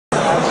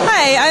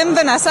I'm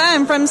Vanessa.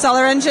 I'm from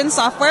Seller Engine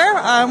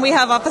Software. We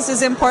have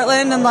offices in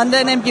Portland and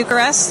London and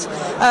Bucharest.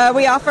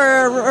 We offer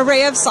an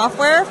array of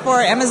software for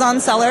Amazon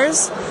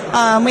sellers.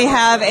 We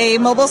have a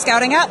mobile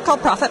scouting app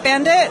called Profit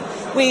Bandit.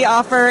 We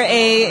offer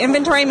a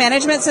inventory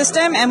management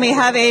system, and we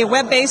have a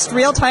web-based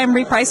real-time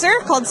repricer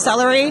called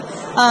Celery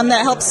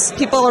that helps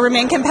people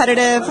remain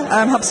competitive,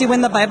 helps you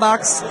win the buy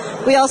box.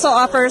 We also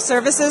offer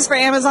services for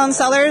Amazon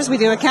sellers. We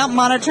do account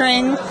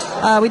monitoring,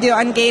 we do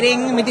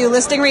ungating, we do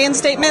listing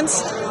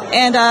reinstatements,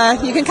 and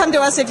you can come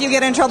to us if you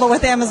get in trouble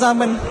with Amazon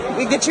when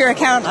we get your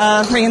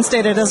account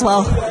reinstated as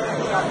well.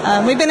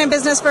 We've been in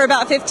business for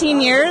about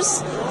 15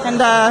 years, and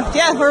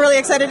we're really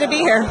excited to be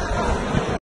here.